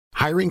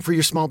Hiring for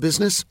your small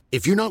business?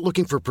 If you're not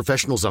looking for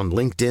professionals on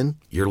LinkedIn,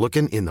 you're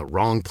looking in the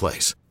wrong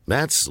place.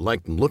 That's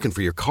like looking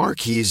for your car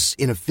keys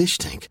in a fish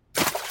tank.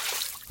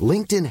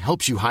 LinkedIn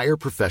helps you hire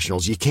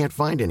professionals you can't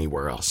find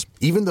anywhere else,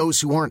 even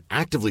those who aren't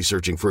actively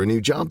searching for a new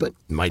job but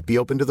might be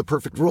open to the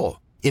perfect role.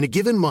 In a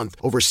given month,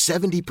 over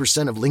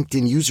 70% of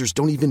LinkedIn users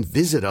don't even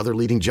visit other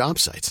leading job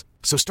sites.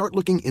 So start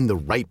looking in the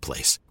right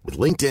place. With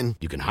LinkedIn,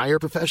 you can hire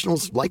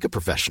professionals like a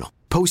professional.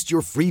 Post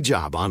your free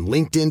job on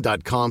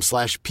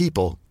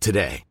linkedin.com/people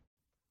today.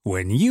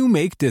 When you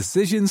make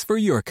decisions for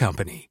your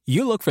company,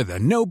 you look for the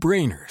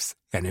no-brainers.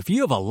 And if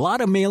you have a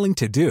lot of mailing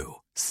to do,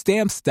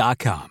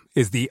 Stamps.com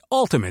is the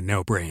ultimate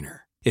no-brainer.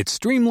 It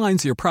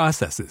streamlines your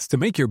processes to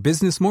make your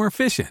business more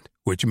efficient,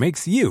 which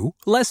makes you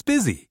less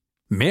busy.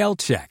 Mail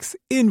checks,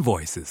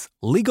 invoices,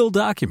 legal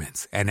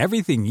documents, and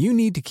everything you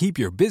need to keep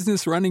your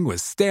business running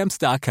with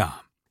Stamps.com.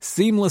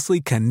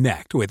 Seamlessly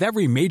connect with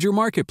every major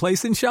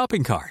marketplace and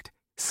shopping cart.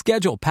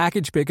 Schedule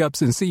package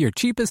pickups and see your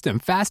cheapest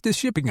and fastest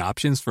shipping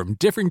options from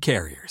different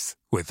carriers,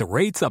 with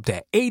rates up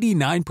to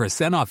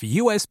 89% off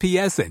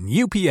USPS and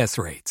UPS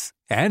rates.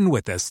 And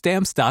with the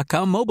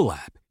Stamps.com mobile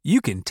app,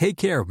 you can take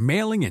care of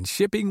mailing and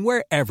shipping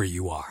wherever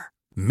you are.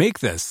 Make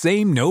the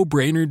same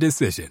no-brainer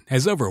decision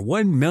as over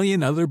 1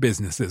 million other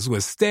businesses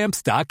with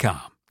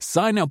Stamps.com.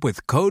 Sign up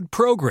with code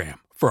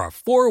PROGRAM for a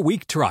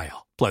 4-week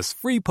trial, plus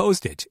free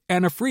postage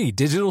and a free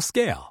digital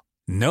scale.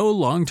 No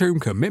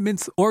long-term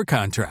commitments or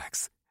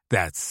contracts.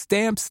 That's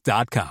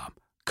Stamps.com.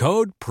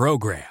 Code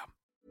PROGRAM.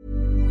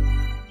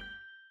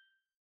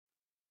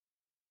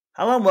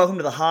 Hello and welcome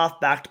to the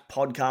Half-Backed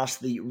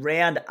Podcast, the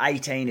Round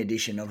 18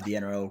 edition of the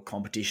NRL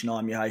competition.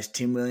 I'm your host,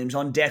 Tim Williams.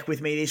 On deck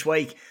with me this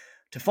week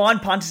to find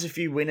punters a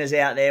few winners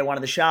out there, one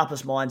of the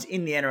sharpest minds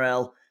in the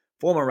NRL,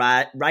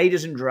 former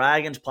Raiders and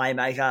Dragons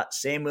playmaker,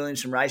 Sam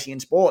Williams from Racing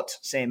and Sports.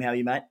 Sam, how are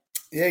you, mate?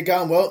 Yeah,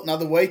 going well.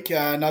 Another week,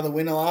 another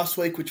winner last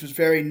week, which was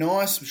very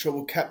nice. I'm sure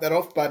we'll cap that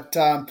off. But,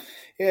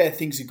 yeah,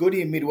 things are good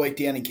here midweek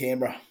down in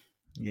Canberra.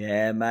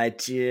 Yeah,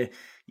 mate. You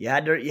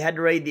had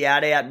to read the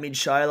ad out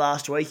mid-show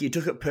last week. You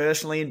took it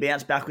personally and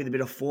bounced back with a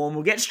bit of form.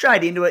 We'll get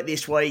straight into it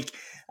this week.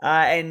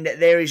 And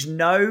there is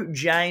no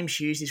James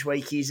Hughes this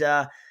week. He's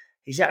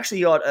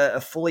actually got a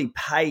fully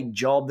paid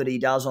job that he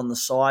does on the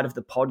side of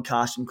the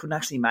podcast and couldn't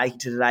actually make it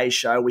to today's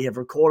show. We have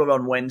recorded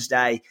on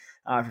Wednesday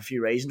for a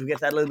few reasons. We'll get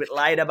to that a little bit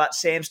later. But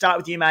Sam, start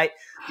with you, mate.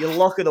 Your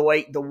lock of the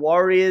week, the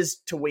Warriors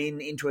to win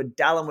into a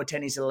Dallin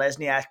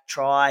Watene-Zelezniak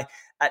try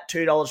at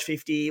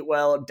 $2.50.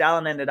 Well,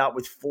 Dallin ended up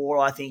with 4,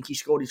 I think. He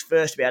scored his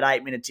first about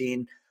 8 minutes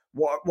in.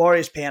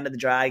 Warriors pounded the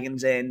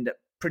Dragons and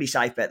pretty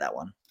safe bet, that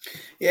one.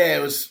 Yeah,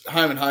 it was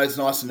home and hose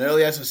nice and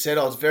early. As I said,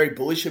 I was very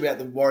bullish about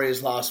the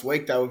Warriors last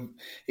week. They were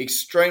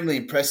extremely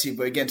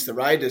impressive against the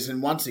Raiders.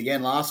 And once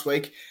again, last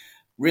week,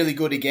 really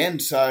good again.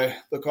 So,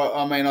 look,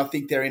 I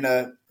think they're in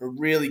a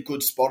really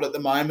good spot at the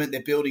moment.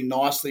 They're building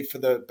nicely for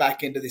the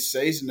back end of this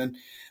season. And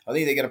I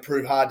think they're going to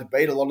prove hard to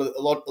beat a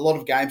lot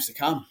of games to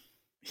come.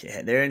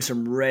 Yeah, they're in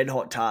some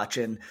red-hot touch,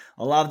 and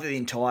I love that the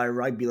entire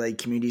rugby league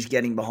community is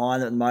getting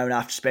behind them at the moment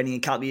after spending a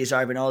couple of years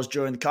over in Oz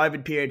during the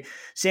COVID period.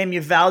 Sam,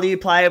 your value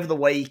play of the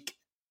week,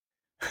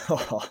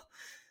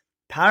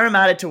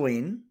 Parramatta to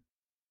win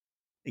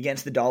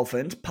against the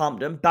Dolphins, pumped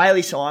them.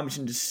 Bailey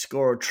Simonson to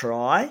score a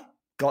try,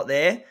 got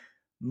there.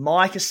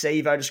 Mike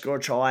Acevo to score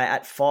a try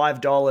at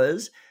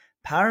 $5.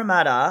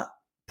 Parramatta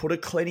put a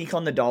clinic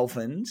on the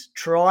Dolphins,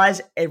 tries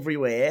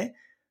everywhere.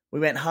 We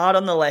went hard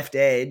on the left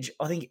edge.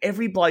 I think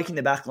every bloke in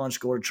the backline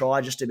scored a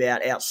try just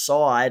about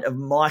outside of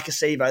Mike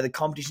Acevo, the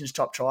competition's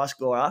top try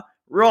scorer.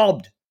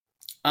 Robbed.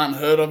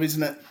 Unheard of,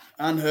 isn't it?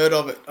 Unheard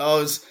of it.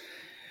 I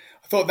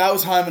thought that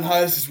was home and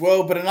hose as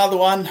well, but another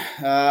one.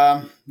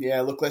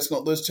 Look, let's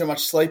not lose too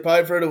much sleep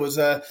over it. It was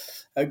a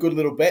good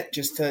little bet,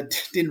 just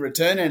didn't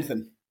return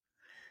anything.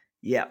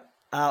 Yeah.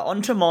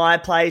 On to my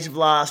plays of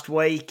last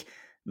week.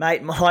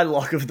 Mate, my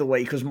lock of the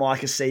week was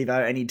Mike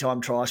Acevo,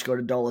 anytime try,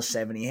 scored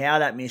 $1.70. How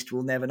that missed,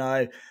 we'll never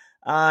know.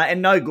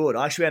 And no good.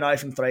 I actually went 0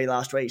 from 3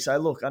 last week. So,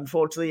 look,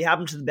 unfortunately, it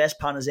happened to the best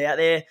punters out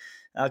there.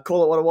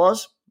 Call it what it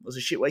was. It was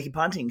a shit week of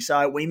punting.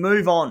 So we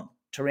move on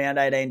to round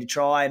 18 to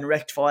try and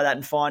rectify that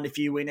and find a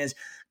few winners.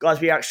 Guys,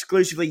 we are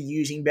exclusively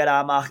using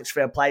BetR markets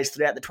for our plays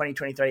throughout the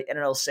 2023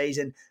 NRL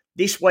season.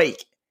 This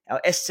week, our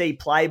SC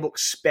Playbook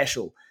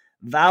special.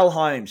 Val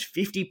Holmes,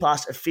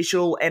 50-plus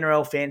official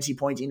NRL fantasy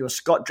points into a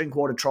Scott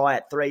Drinkwater try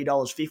at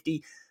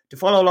 $3.50. To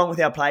follow along with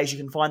our plays, you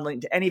can find a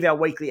link to any of our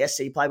weekly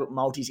SC Playbook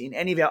multis in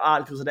any of our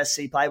articles at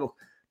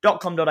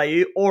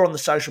scplaybook.com.au or on the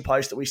social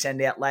post that we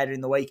send out later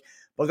in the week.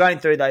 By going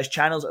through those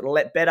channels, it'll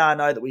let BetR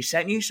know that we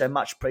sent you, so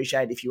much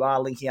appreciated if you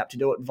are linking up to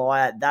do it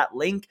via that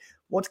link.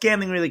 What's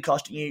gambling really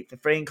costing you? For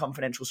free and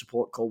confidential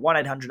support, call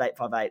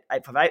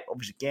 1-800-858-858 or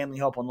visit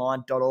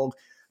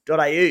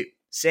gamblinghelponline.org.au.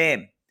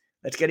 Sam,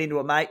 let's get into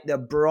it, mate. The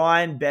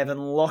Brian Bevan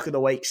lock of the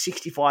week,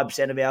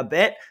 65% of our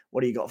bet. What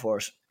do you got for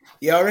us?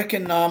 Yeah, I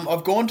reckon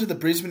I've gone to the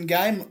Brisbane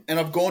game and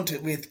I've gone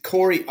with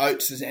Corey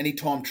Oates as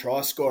anytime try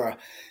scorer.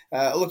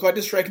 Look, I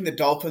just reckon the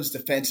Dolphins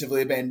defensively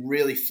have been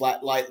really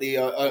flat lately.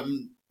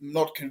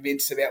 not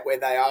convinced about where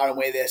they are and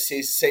where their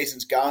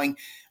season's going.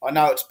 I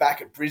know it's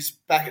back at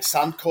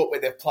Suncorp where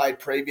they've played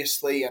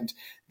previously, and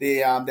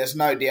there's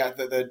no doubt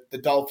that the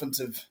Dolphins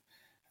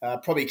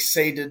have probably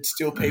exceeded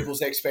still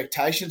people's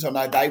expectations. I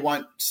know they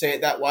won't see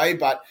it that way,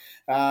 but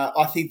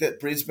I think that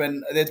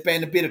Brisbane, there's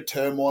been a bit of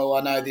turmoil,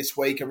 I know, this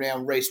week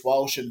around Reece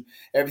Walsh and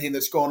everything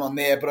that's gone on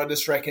there, but I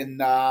just reckon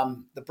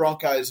the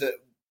Broncos,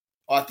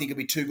 I think, will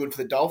be too good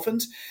for the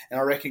Dolphins, and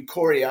I reckon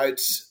Corey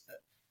Oates,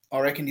 I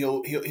reckon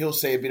he'll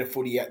see a bit of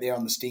footy out there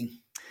on the Sting.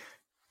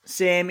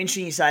 Sam,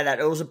 interesting you say that.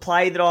 It was a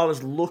play that I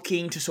was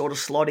looking to sort of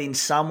slot in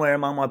somewhere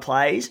among my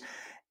plays,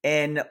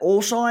 and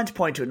all signs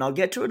point to it, and I'll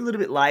get to it a little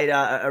bit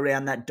later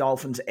around that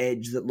Dolphins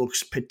edge that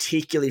looks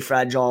particularly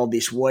fragile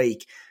this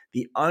week.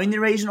 The only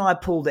reason I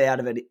pulled out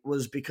of it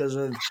was because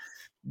of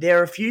there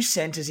are a few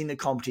centres in the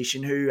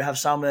competition who have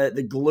some of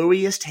the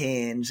gluiest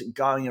hands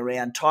going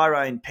around.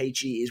 Tyrone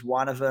Peachy is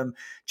one of them.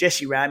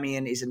 Jesse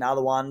Ramian is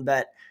another one,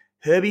 but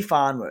Herbie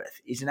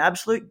Farnworth is an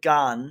absolute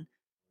gun,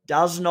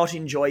 does not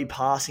enjoy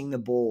passing the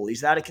ball.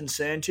 Is that a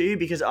concern to you?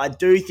 Because I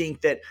do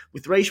think that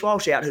with Reece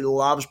Walsh out, who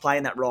loves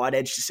playing that right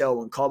edge to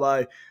Selwyn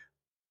Cobbo,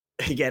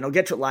 again, I'll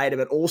get to it later,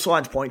 but all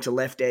signs point to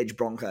left edge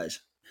Broncos.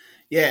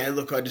 Yeah,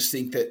 look, I just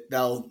think that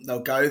they'll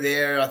go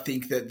there. I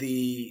think that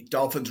the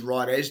Dolphins'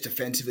 right edge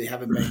defensively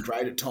haven't been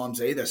great at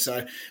times either.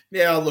 So,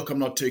 yeah, look, I'm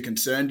not too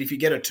concerned. If you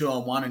get a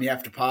 2-on-1 and you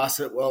have to pass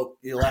it, well,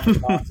 you'll have to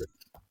pass it.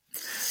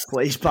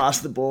 Please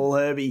pass the ball,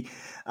 Herbie.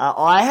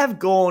 I have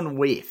gone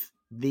with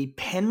the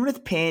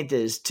Penrith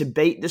Panthers to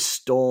beat the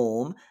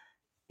Storm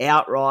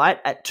outright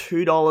at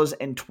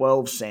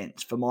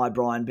 $2.12 for my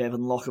Brian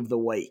Bevan lock of the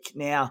week.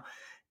 Now,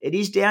 it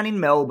is down in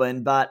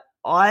Melbourne, but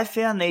I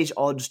found these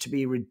odds to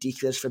be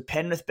ridiculous for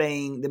Penrith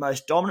being the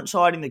most dominant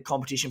side in the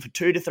competition for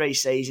 2 to 3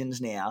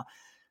 seasons now.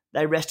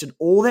 They rested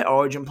all their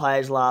Origin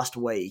players last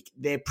week.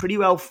 They're pretty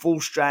well full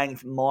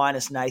strength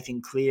minus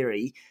Nathan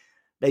Cleary.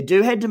 They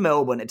do head to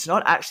Melbourne. It's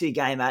not actually a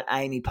game at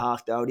Amy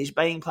Park, though. It is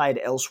being played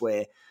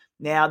elsewhere.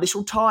 Now, this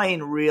will tie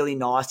in really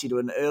nicely to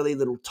an early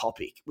little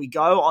topic. We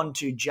go on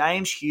to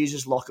James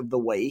Hughes' lock of the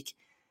week.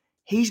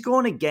 He's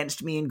gone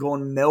against me and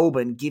gone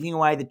Melbourne, giving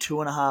away the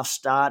 2.5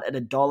 start at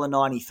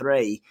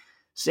 $1.93.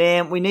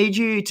 Sam, we need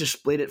you to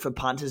split it for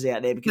punters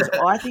out there because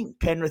I think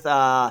Penrith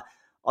are,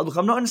 look,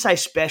 I'm not going to say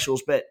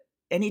specials, but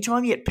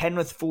anytime you get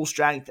Penrith full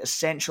strength,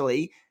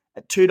 essentially,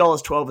 at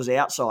 $2.12 as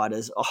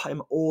outsiders,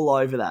 I'm all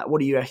over that. What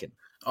do you reckon?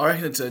 I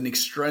reckon it's an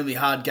extremely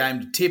hard game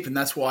to tip, and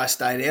that's why I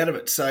stayed out of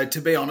it. So,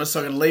 to be honest,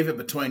 I'm going to leave it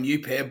between you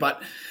pair. But,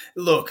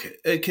 look,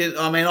 I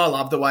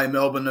love the way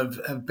Melbourne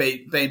have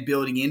been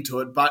building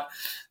into it. But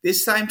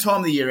this same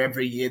time of the year,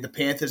 every year, the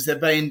Panthers, they've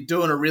been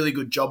doing a really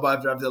good job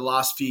over the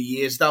last few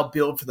years. They'll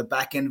build for the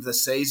back end of the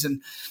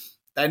season.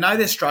 They know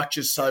their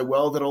structures so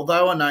well that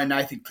although I know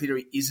Nathan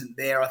Cleary isn't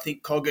there, I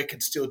think Cogger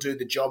can still do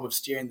the job of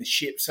steering the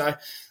ship. So,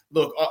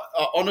 look,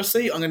 I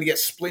honestly, I'm going to get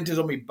splinters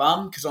on my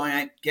bum because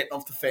I ain't getting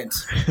off the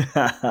fence.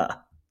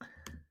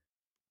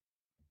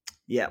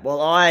 Yeah,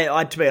 well,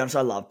 I to be honest,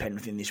 I love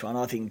Penrith in this one.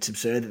 I think it's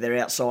absurd that they're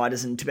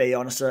outsiders, and to be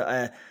honest,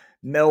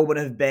 Melbourne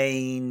have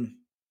been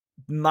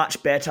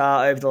much better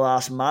over the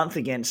last month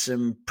against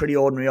some pretty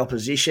ordinary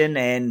opposition,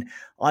 and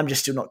I'm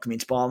just still not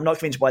convinced by them. I'm not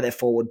convinced by their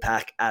forward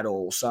pack at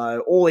all.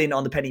 So all in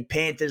on the Penny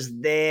Panthers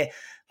there.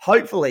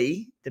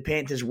 Hopefully the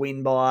Panthers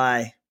win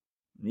by,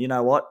 you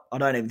know what, I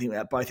don't even think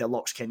that both our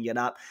locks can get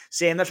up.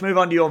 Sam, let's move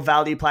on to your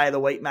value play of the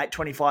week, mate.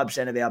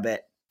 25% of our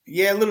bet.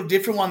 Yeah, a little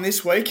different one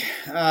this week.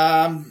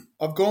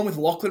 I've gone with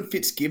Lachlan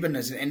Fitzgibbon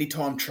as an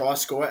anytime try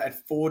scorer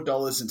at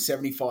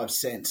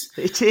 $4.75.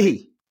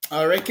 Fitty.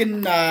 I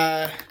reckon...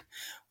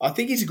 I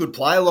think he's a good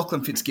player,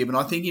 Lachlan Fitzgibbon.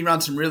 I think he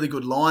runs some really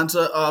good lines.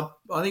 I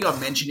think I've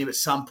mentioned him at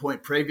some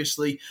point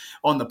previously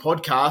on the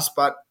podcast,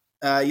 but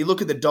you look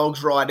at the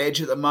Dogs' right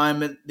edge at the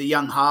moment, the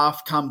young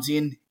half comes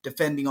in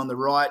defending on the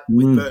right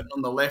with Burton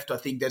on the left. I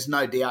think there's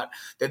no doubt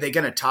that they're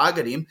going to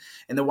target him,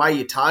 and the way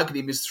you target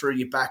him is through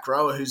your back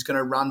rower who's going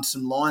to run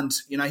some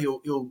lines. You know,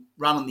 he'll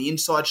run on the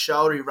inside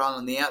shoulder, he'll run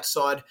on the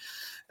outside.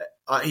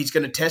 He's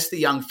going to test the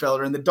young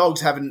fella, and the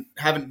Dogs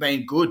haven't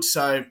been good.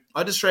 So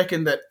I just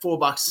reckon that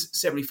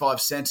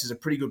 $4.75 is a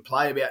pretty good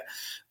play about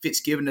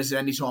Fitzgibbon as an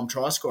anytime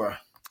try scorer.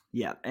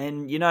 Yeah,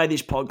 and you know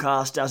this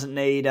podcast doesn't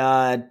need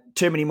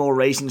too many more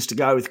reasons to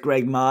go with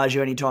Greg Marge,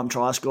 your anytime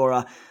try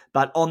scorer,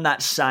 but on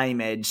that same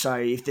edge. So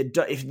if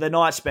the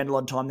Knights spend a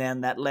lot of time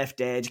down that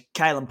left edge,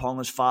 Kalen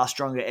Ponga's far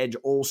stronger edge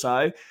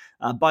also.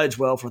 Bodes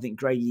well for, I think,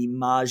 Greggy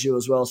Marju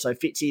as well. So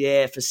Fitzy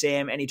there for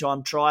Sam,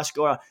 anytime try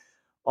scorer.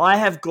 I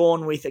have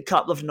gone with a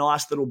couple of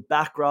nice little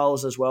back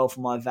rolls as well for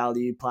my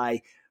value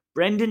play.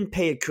 Brendan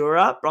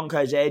Piakura,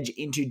 Broncos edge,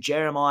 into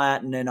Jeremiah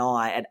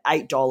Nanai at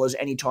 $8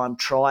 anytime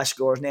try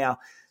scorers. Now,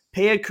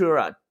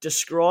 Piakura,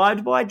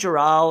 described by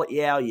Jaral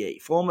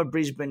Yaoyi, former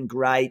Brisbane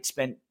great,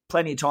 spent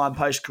plenty of time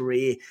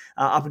post-career,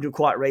 up until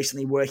quite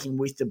recently working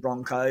with the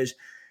Broncos.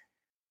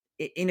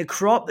 In a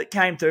crop that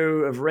came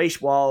through of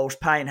Reece Walsh,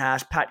 Payne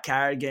Haas, Pat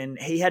Carrigan,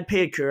 he had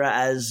Piakura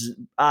as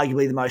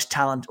arguably the most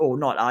talent, or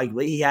not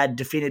arguably, he had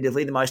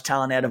definitively the most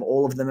talent out of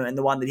all of them and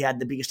the one that he had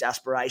the biggest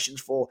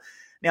aspirations for.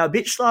 Now, a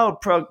bit slower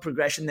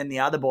progression than the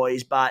other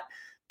boys, but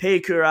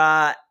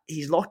Piakura,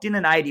 he's locked in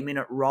an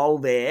 80-minute role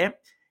there.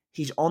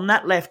 He's on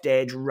that left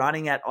edge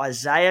running at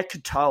Isaiah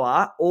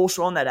Katoa.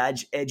 Also on that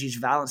edge is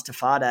Valence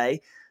Tafade.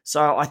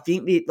 So I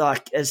think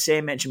that, as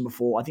Sam mentioned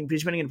before, I think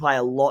Brisbane are going to play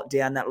a lot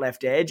down that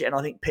left edge, and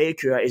I think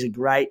Piakura is a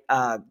great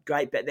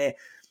bet there.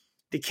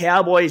 The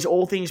Cowboys,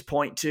 all things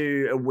point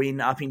to a win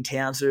up in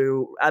town,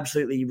 so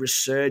absolutely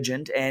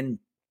resurgent, and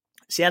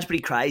sounds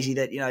pretty crazy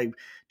that,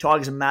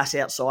 Tigers are mass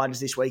outsiders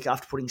this week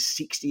after putting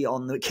 60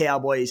 on the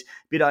Cowboys a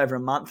bit over a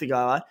month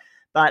ago.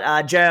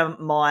 But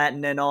Jeremiah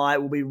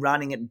Nanai will be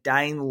running at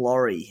Dane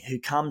Laurie, who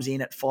comes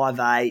in at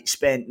 5'8",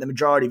 spent the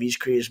majority of his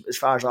career, as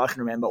far as I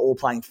can remember, all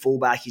playing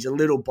fullback. He's a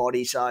little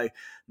body, so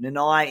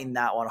Nanai in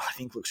that one I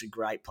think looks a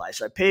great play.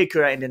 So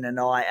Piakura into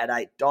Nanai at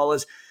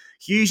 $8.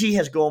 Hughesy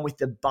has gone with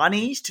the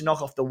Bunnies to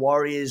knock off the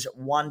Warriors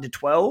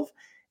 1-12,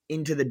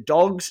 into the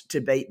Dogs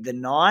to beat the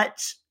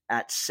Knights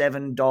at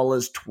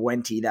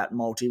 $7.20. That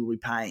multi will be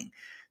paying.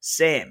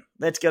 Sam,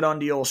 let's get on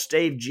to your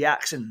Steve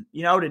Jackson.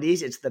 You know what it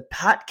is? It's the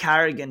Pat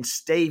Carrigan,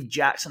 Steve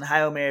Jackson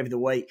Hail Mary of the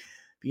week.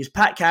 Because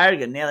Pat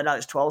Carrigan, now that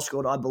it's 12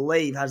 scored, I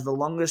believe, has the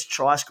longest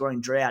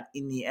try-scoring drought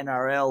in the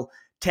NRL.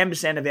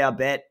 10% of our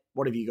bet.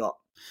 What have you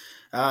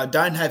got?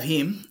 Don't have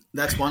him.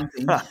 That's one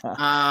thing.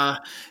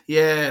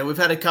 Yeah, we've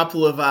had a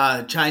couple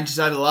of changes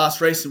over the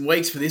last recent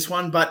weeks for this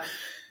one. But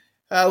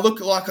look,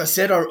 like I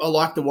said, I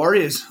like the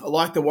Warriors. I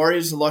like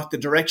the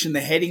direction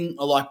they're heading.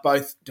 I like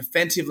both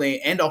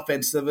defensively and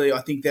offensively. I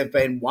think they've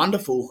been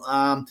wonderful.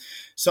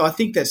 So I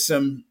think there's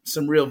some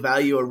real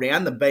value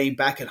around them being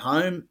back at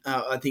home.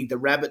 I think the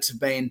Rabbits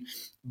have been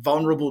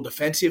vulnerable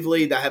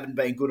defensively. They haven't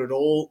been good at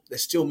all. They're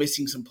still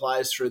missing some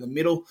players through the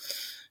middle.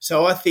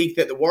 So I think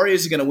that the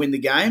Warriors are going to win the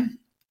game.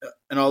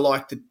 And I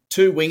like the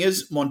two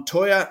wingers,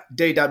 Montoya,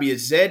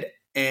 DWZ,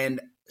 and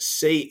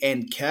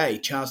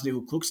CNK, Charles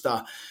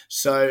Nicholl-Klokstad.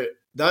 So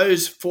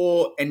those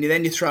four, and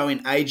then you throw in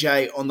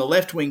AJ on the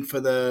left wing for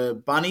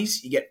the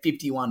Bunnies, you get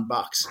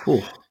 $51.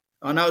 Ooh.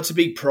 I know it's a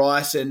big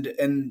price,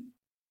 and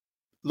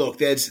look,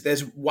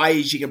 there's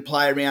ways you can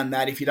play around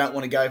that if you don't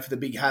want to go for the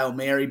big Hail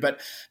Mary, but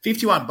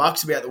 $51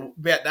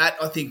 about that.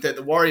 I think that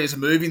the Warriors are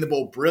moving the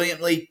ball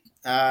brilliantly.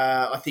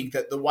 I think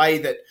that the way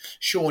that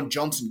Sean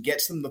Johnson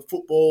gets them the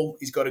football,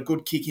 he's got a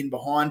good kick in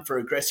behind for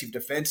aggressive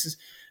defences.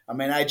 I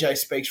mean, AJ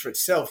speaks for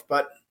itself,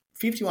 but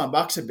 $51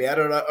 about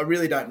it, I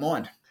really don't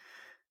mind.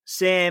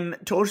 Sam,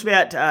 talk to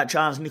us about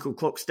Charles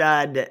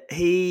Nicholl-Klokstad.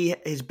 He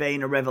has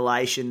been a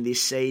revelation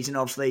this season.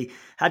 Obviously,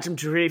 had some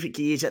terrific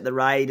years at the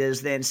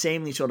Raiders, then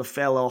seemingly sort of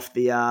fell off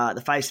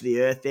the face of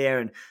the earth there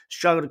and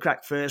struggled to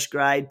crack first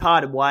grade,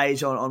 parted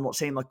ways on what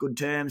seemed like good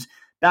terms.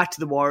 Back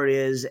to the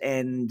Warriors,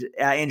 and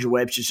Andrew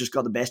Webster's just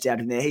got the best out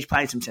of him there. He's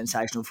playing some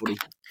sensational footy.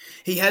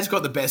 He has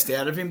got the best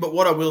out of him, but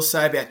what I will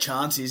say about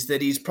Chance is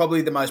that he's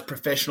probably the most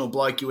professional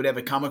bloke you would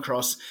ever come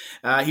across.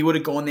 He would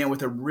have gone there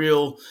with a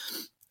real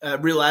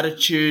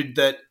attitude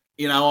that,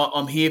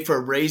 I'm here for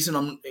a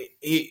reason.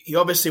 He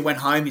obviously went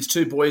home. His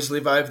two boys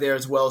live over there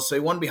as well, so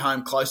he wanted to be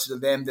home closer to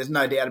them. There's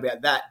no doubt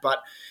about that, but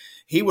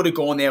he would have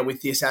gone there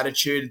with this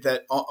attitude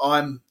that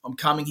I'm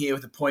coming here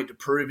with a point to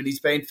prove, and he's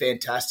been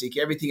fantastic.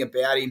 Everything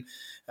about him,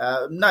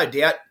 no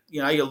doubt,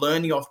 you're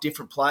learning off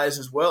different players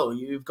as well.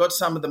 You've got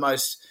some of the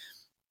most,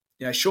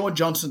 Sean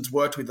Johnson's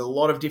worked with a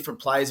lot of different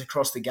players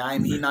across the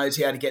game. He knows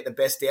how to get the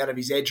best out of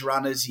his edge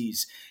runners,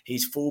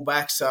 his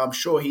fullbacks. So I'm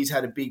sure he's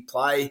had a big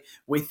play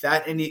with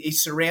that, and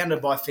he's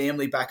surrounded by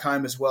family back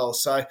home as well.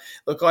 So,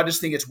 look, I just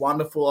think it's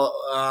wonderful.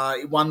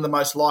 One of the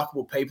most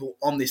likeable people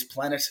on this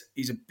planet.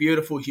 He's a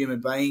beautiful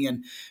human being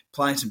and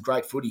playing some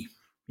great footy.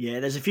 Yeah,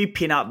 there's a few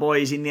pin-up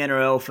boys in the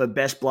NRL for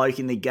best bloke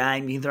in the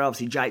game. You can throw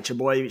obviously Jake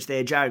Trbojevic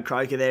there, Jared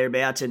Croker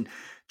thereabouts, and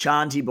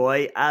Chansey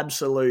boy,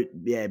 absolute,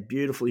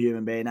 beautiful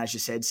human being, as you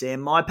said, Sam.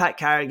 My Pat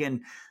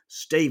Carrigan,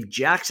 Steve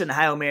Jackson,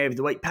 Hail Mary of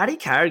the week. Paddy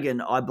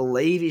Carrigan, I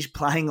believe, is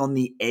playing on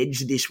the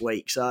edge this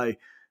week, so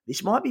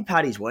this might be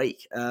Paddy's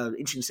week.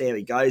 Interesting to see how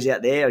he goes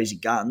out there. He's a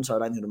gun, so I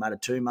don't think it'll matter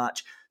too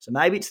much. So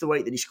maybe it's the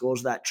week that he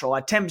scores that try.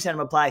 10% of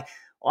my play,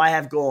 I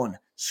have gone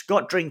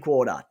Scott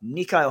Drinkwater,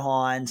 Nico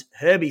Hines,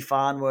 Herbie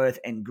Farnworth,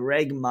 and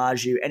Greg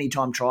Marju.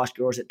 Anytime try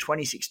scorers at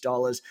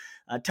 $26.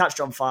 Touched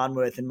on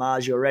Farnworth and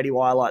Marju already,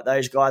 why I like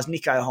those guys.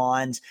 Nico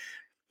Hines.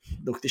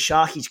 Look, the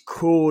Sharkies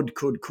could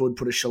put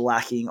a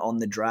shellacking on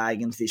the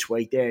Dragons this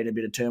week. They're in a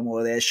bit of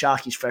turmoil there.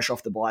 Sharkies fresh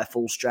off the bye,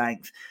 full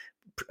strength.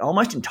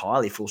 Almost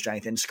entirely full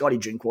strength. And Scotty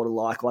Drinkwater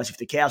likewise. If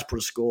the Cows put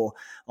a score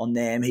on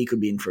them, he could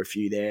be in for a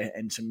few there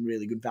and some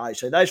really good value.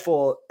 So those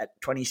four at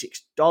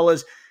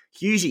 $26.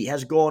 Hughesy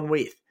has gone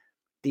with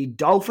the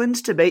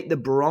Dolphins to beat the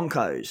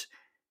Broncos.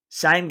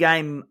 Same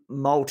game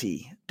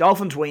multi.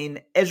 Dolphins win.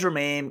 Ezra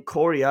Mam,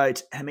 Corey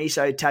Oates,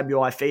 Hamiso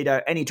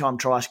Tabuai-Fido, anytime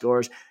try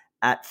scorers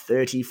at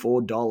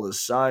 $34.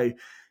 So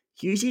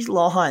Hughesy's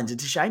lines,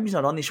 it's a shame he's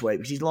not on this week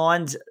because his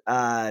lines,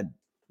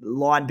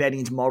 line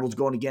betting's model's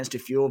gone against a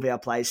few of our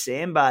plays,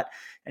 Sam. But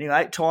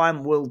anyway,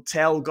 time will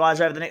tell. Guys,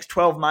 over the next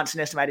 12 months, an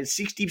estimated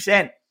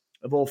 60%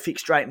 of all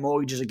fixed rate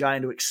mortgages are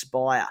going to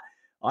expire.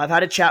 I've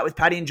had a chat with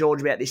Paddy and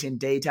George about this in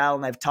detail,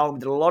 and they've told me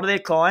that a lot of their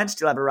clients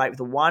still have a rate with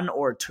a 1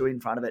 or a 2 in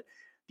front of it.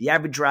 The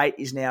average rate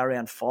is now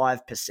around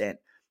 5%.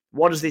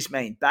 What does this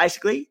mean?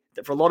 Basically,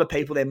 that for a lot of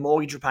people, their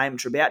mortgage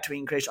repayments are about to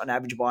increase on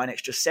average by an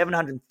extra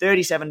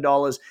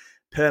 $737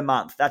 per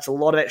month. That's a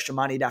lot of extra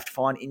money to have to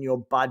find in your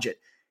budget.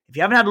 If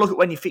you haven't had a look at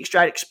when your fixed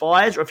rate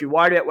expires, or if you're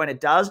worried about when it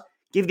does,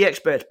 give the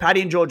experts,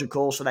 Paddy and George, a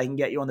call so they can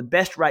get you on the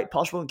best rate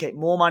possible and keep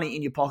more money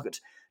in your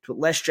pockets to put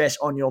less stress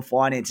on your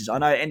finances. I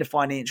know end of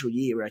financial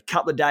year, we're a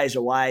couple of days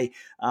away,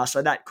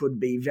 so that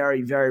could be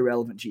very, very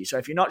relevant to you. So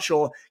if you're not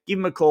sure, give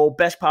them a call.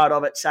 Best part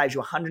of it, saves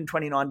you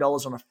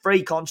 $129 on a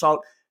free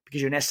consult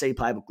because you're an SC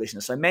Playbook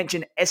listener. So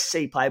mention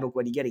SC Playbook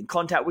when you get in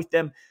contact with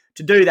them.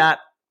 To do that,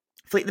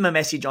 flick them a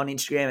message on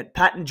Instagram at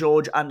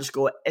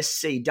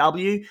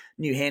patandgeorge_SCW,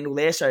 new handle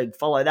there, so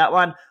follow that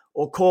one,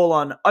 or call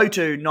on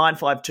 02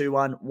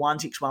 9521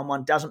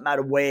 1611. Doesn't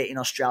matter where in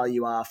Australia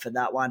you are for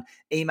that one.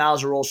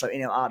 Emails are also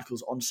in our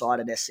articles on site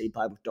at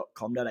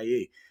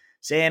scplaybook.com.au.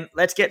 Sam,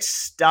 let's get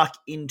stuck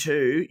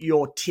into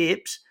your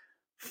tips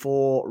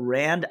for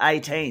round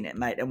 18,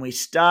 mate. And we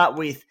start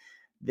with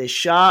the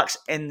Sharks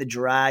and the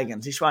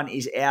Dragons. This one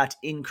is out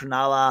in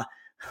Cronulla.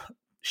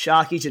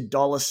 Sharkies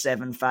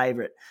 $1.07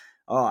 favourite.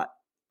 All right.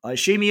 I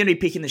assume you're going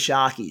to be picking the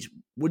Sharkies.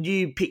 Would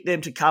you pick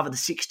them to cover the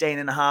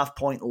 16.5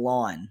 point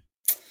line?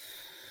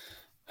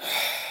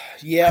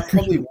 Yeah, I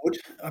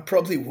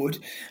probably would.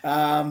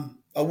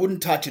 I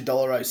wouldn't touch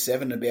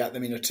 $1.07 about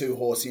them in a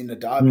 2-horse in the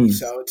derby.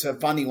 So it's a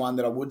funny one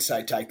that I would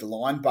say take the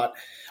line. But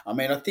I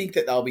mean, I think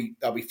that they'll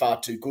be far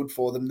too good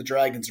for them. The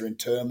Dragons are in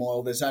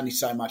turmoil. There's only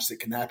so much that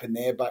can happen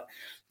there. But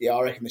yeah,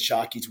 I reckon the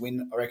Sharkies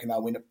win. I reckon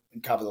they'll win it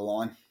and cover the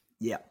line.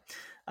 Yeah.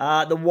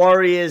 The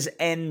Warriors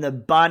and the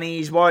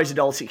Bunnies. Warriors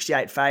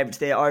 $1.68 favourites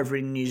there over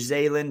in New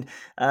Zealand.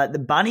 The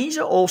Bunnies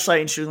are also,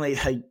 interestingly,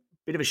 a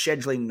bit of a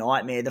scheduling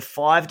nightmare. The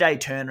 5-day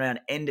turnaround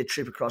and a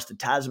trip across to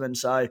Tasman.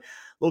 So,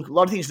 look, a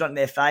lot of things not in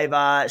their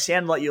favour.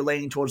 Sounded like you're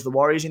leaning towards the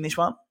Warriors in this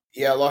one.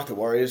 Yeah, I like the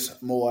Warriors.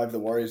 I'm all over the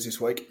Warriors this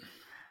week.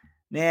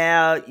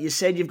 Now, you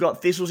said you've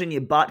got thistles in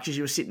your butt because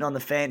you were sitting on the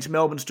fence.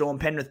 Melbourne Storm,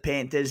 Penrith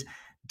Panthers.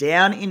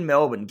 Down in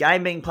Melbourne,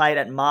 game being played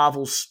at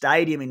Marvel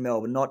Stadium in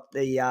Melbourne, not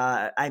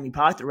the Amy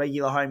Park, the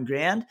regular home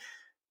ground.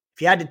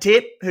 If you had to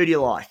tip, who do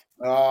you like?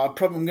 I'm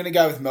going to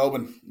go with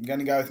Melbourne. I'm going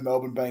to go with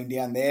Melbourne being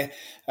down there.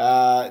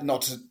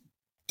 Not to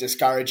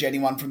discourage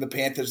anyone from the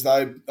Panthers,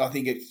 though. I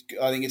think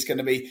it's going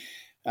to be,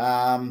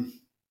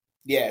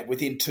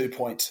 within 2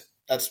 points.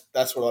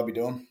 That's what I'd be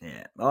doing.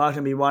 Yeah, I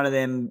can be one of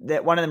them.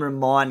 One of them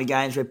reminder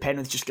games where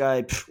Penrith just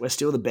go, we're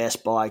still the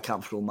best by a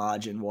comfortable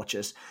margin. Watch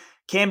us.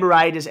 Canberra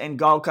Raiders and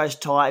Gold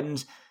Coast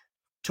Titans.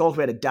 Talk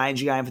about a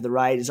danger game for the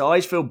Raiders. I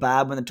always feel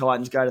bad when the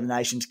Titans go to the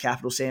nation's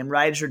capital, Sam.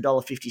 Raiders are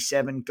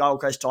 $1.57,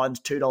 Gold Coast Titans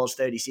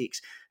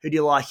 $2.36. Who do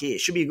you like here?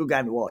 Should be a good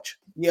game to watch.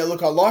 Yeah,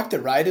 look, I like the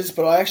Raiders,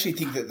 but I actually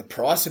think that the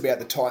price about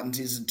the Titans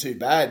isn't too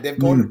bad. They've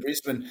gone to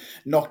Brisbane,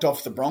 knocked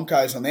off the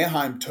Broncos on their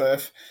home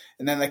turf,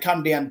 and then they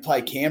come down to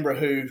play Canberra,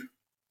 who,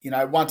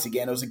 once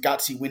again, it was a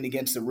gutsy win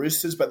against the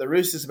Roosters, but the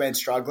Roosters have been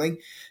struggling.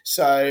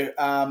 So,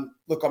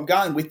 look, I'm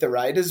going with the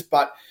Raiders,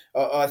 but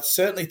I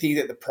certainly think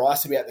that the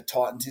price about the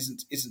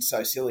Titans isn't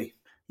so silly.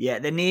 Yeah,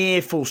 they're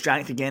near full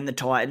strength again, the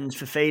Titans.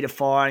 Fafita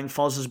firing,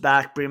 Foz's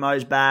back,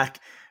 Brimo's back.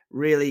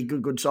 Really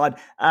good side.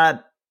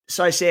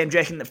 So, Sam, do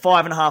you reckon that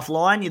 5.5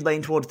 line, you'd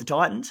lean towards the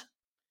Titans?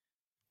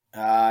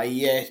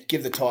 Yeah,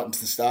 give the Titans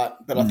the start,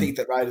 but I think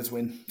that Raiders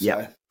win.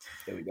 So,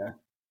 there we go.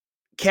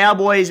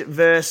 Cowboys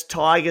versus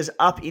Tigers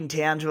up in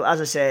Townsville.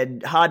 As I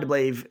said, hard to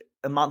believe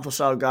a month or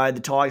so ago, the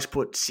Tigers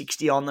put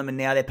 60 on them and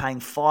now they're paying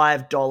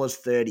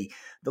 $5.30.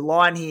 The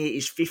line here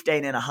is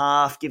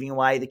 15.5, giving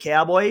away the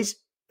Cowboys.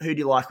 Who do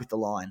you like with the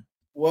line?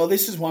 Well,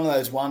 this is one of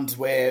those ones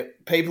where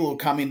people will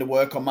come into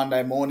work on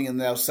Monday morning and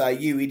they'll say,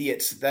 you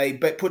idiots, they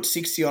put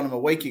 60 on them a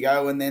week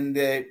ago and then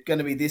they're going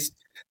to be this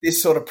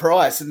sort of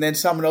price. And then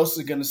someone else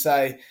is going to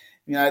say,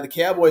 the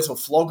Cowboys will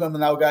flog them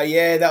and they'll go,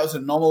 yeah, that was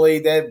an anomaly.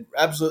 They're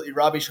absolutely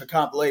rubbish. I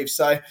can't believe.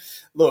 So,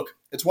 look,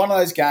 it's one of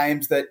those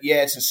games that,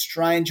 it's a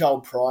strange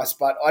old price,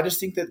 but I just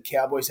think that the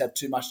Cowboys have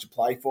too much to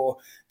play for.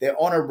 They're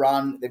on a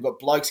run. They've got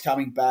blokes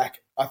coming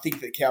back. I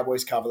think that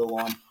Cowboys cover the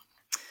line.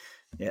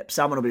 Yep,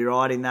 someone will be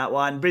right in that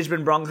one.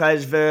 Brisbane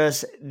Broncos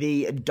versus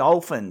the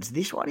Dolphins.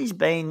 This one is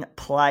being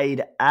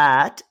played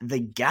at the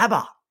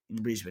Gabba in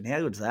Brisbane. How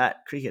good's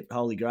that? Cricket,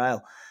 holy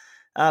grail.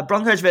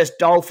 Broncos versus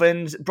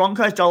Dolphins.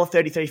 Broncos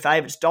 $1.33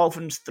 favourites.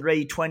 Dolphins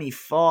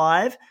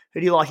 $3.25. Who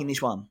do you like in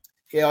this one?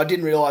 Yeah, I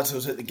didn't realise it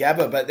was at the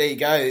Gabba, but there you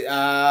go.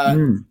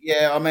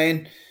 Yeah, I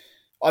mean,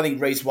 I think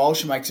Reece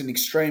Walsh makes an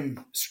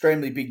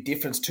extremely big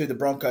difference to the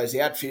Broncos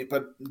outfit,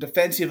 but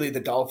defensively the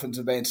Dolphins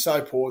have been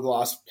so poor the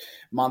last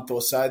month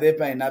or so. They've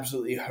been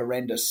absolutely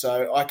horrendous.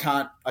 So I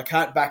can't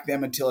back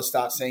them until I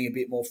start seeing a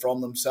bit more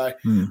from them. So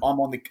I'm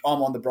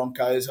on the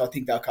Broncos. I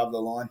think they'll cover the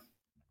line.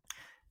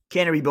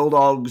 Canterbury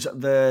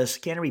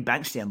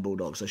Bankstown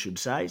Bulldogs, I should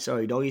say.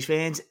 Sorry, Doggies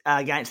fans,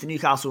 against the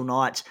Newcastle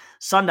Knights.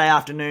 Sunday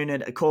afternoon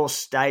at a course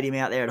stadium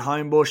out there at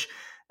Homebush.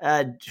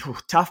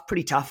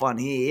 Pretty tough one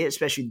here,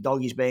 especially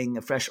Doggies being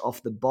fresh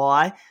off the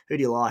bye. Who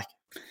do you like?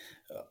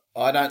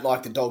 I don't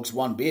like the Dogs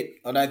one bit.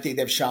 I don't think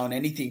they've shown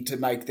anything to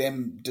make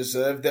them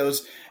deserve. There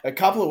was a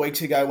couple of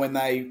weeks ago when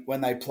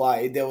they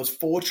played, there was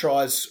 4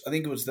 tries. I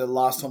think it was the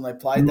last time they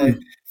played. They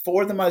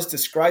 4 of the most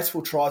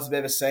disgraceful tries I've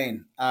ever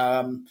seen.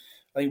 I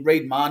think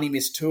Reid Marnie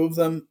missed 2 of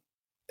them.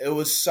 It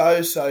was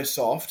so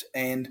soft,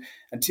 and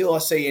until I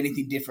see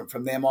anything different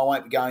from them, I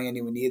won't be going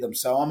anywhere near them.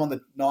 So I'm on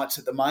the Knights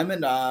at the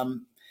moment.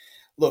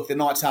 Look, the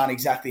Knights aren't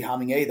exactly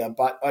humming either,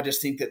 but I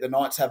just think that the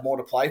Knights have more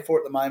to play for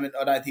at the moment.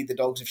 I don't think the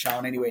Dogs have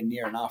shown anywhere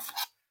near enough.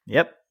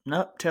 Yep.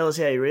 No, tell us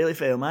how you really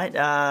feel, mate.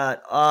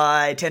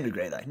 I tend to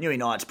agree, though. Newey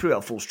Knights, pretty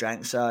well full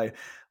strength, so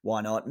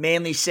why not?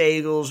 Manly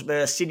Seagulls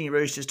versus Sydney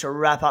Roosters to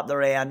wrap up the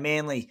round.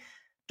 Manly,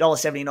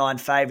 $1.79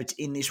 favourites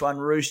in this one.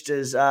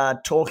 Roosters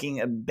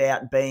talking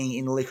about being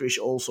in licorice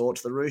all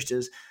sorts. The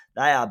Roosters,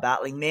 they are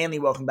battling. Manly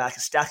welcome back a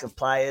stack of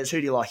players. Who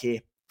do you like here?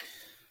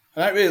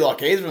 I don't really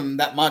like either of them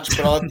that much,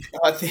 but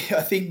I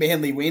think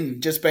Manly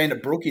win, just being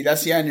at Brookie.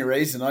 That's the only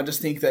reason. I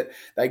just think that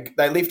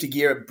they lift a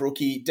gear at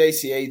Brookie.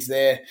 DCE's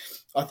there.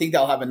 I think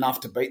they'll have enough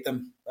to beat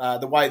them.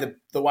 The way that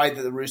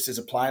the Roosters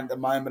are playing at the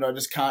moment, I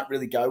just can't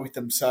really go with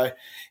them. So,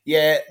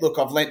 yeah, look,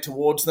 I've lent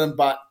towards them,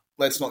 but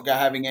let's not go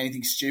having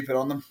anything stupid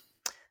on them.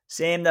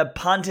 Sam, the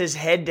punters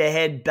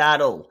head-to-head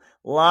battle.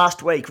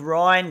 Last week,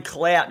 Ryan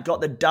Clout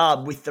got the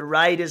dub with the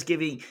Raiders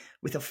giving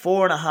with a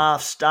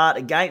 4.5 start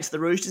against the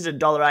Roosters,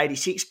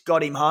 $1.86,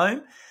 got him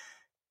home.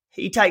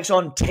 He takes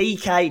on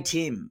TK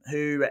Tim,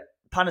 who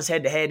punters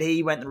head-to-head.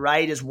 He went the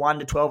Raiders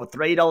 1-12 at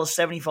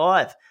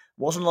 $3.75.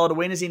 Wasn't a lot of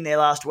winners in there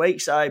last week,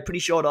 so pretty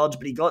short odds,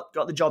 but he got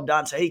the job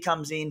done. So he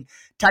comes in,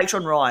 takes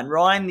on Ryan.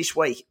 Ryan this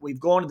week, we've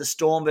gone to the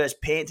Storm versus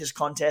Panthers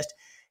contest.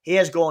 He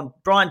has gone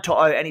Brian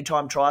To'o,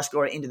 anytime try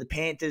scorer, into the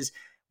Panthers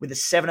with a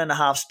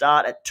 7.5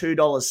 start at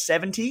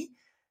 $2.70.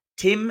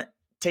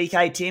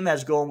 TK Tim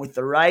has gone with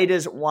the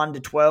Raiders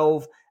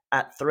 1-12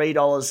 at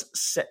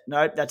 $3.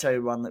 Nope, that's who he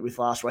won with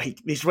last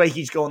week. This week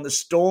he's gone the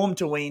Storm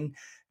to win.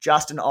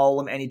 Justin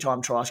Olam,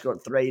 anytime try scorer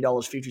at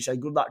 $3.50. So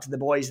good luck to the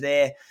boys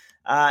there.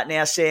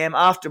 Now, Sam,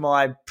 after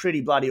my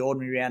pretty bloody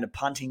ordinary round of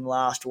punting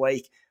last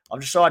week, I've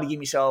decided to give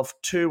myself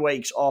 2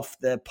 weeks off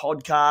the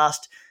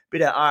podcast.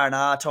 Bit of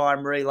R&R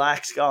time,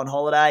 relax, go on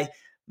holiday.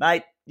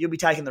 Mate, you'll be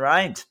taking the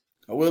reins.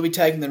 I will be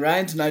taking the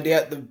reins. No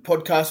doubt the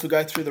podcast will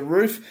go through the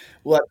roof.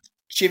 We'll have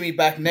Jimmy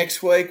back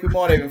next week. We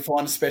might even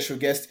find a special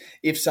guest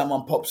if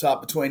someone pops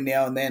up between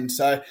now and then.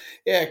 So,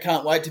 yeah,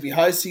 can't wait to be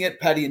hosting it.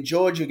 Paddy and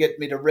George, you'll get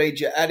me to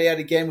read your ad out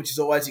again, which is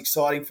always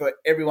exciting for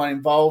everyone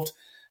involved.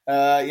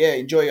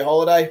 Enjoy your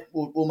holiday.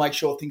 We'll make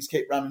sure things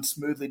keep running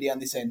smoothly down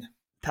this end.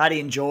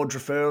 Paddy and George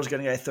referrals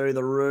going to go through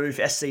the roof.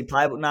 SC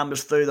playbook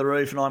numbers through the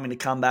roof, and I'm going to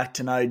come back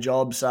to no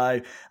job. So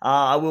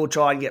I will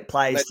try and get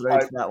plays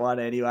through for that one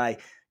anyway.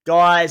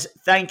 Guys,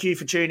 thank you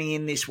for tuning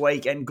in this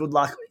week, and good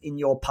luck in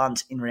your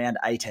punt in round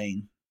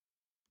 18.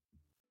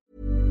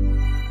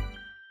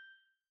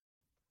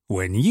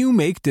 When you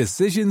make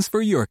decisions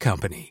for your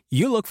company,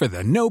 you look for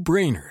the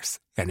no-brainers.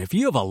 And if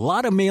you have a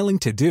lot of mailing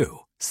to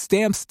do,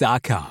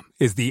 Stamps.com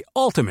is the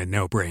ultimate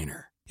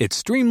no-brainer. It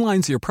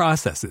streamlines your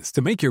processes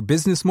to make your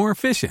business more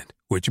efficient,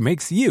 which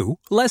makes you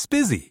less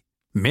busy.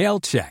 Mail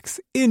checks,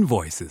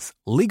 invoices,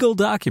 legal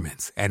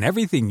documents, and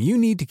everything you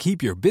need to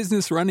keep your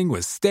business running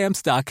with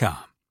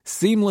Stamps.com.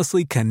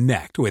 Seamlessly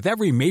connect with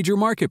every major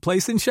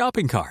marketplace and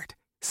shopping cart.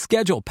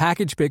 Schedule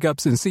package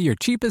pickups and see your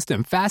cheapest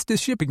and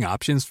fastest shipping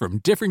options from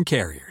different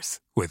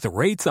carriers. With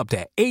rates up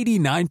to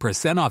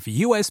 89% off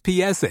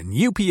USPS and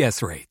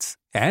UPS rates.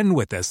 And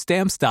with the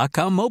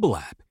Stamps.com mobile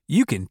app,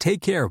 you can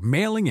take care of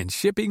mailing and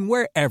shipping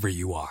wherever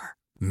you are.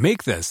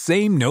 Make the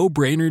same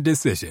no-brainer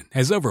decision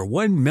as over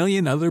 1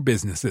 million other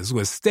businesses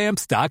with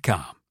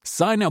Stamps.com.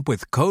 Sign up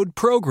with code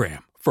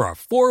PROGRAM for a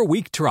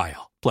 4-week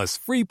trial, plus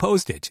free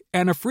postage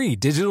and a free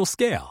digital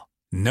scale.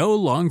 No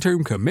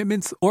long-term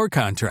commitments or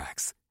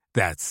contracts.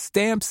 That's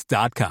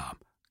Stamps.com.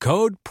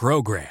 Code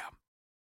PROGRAM.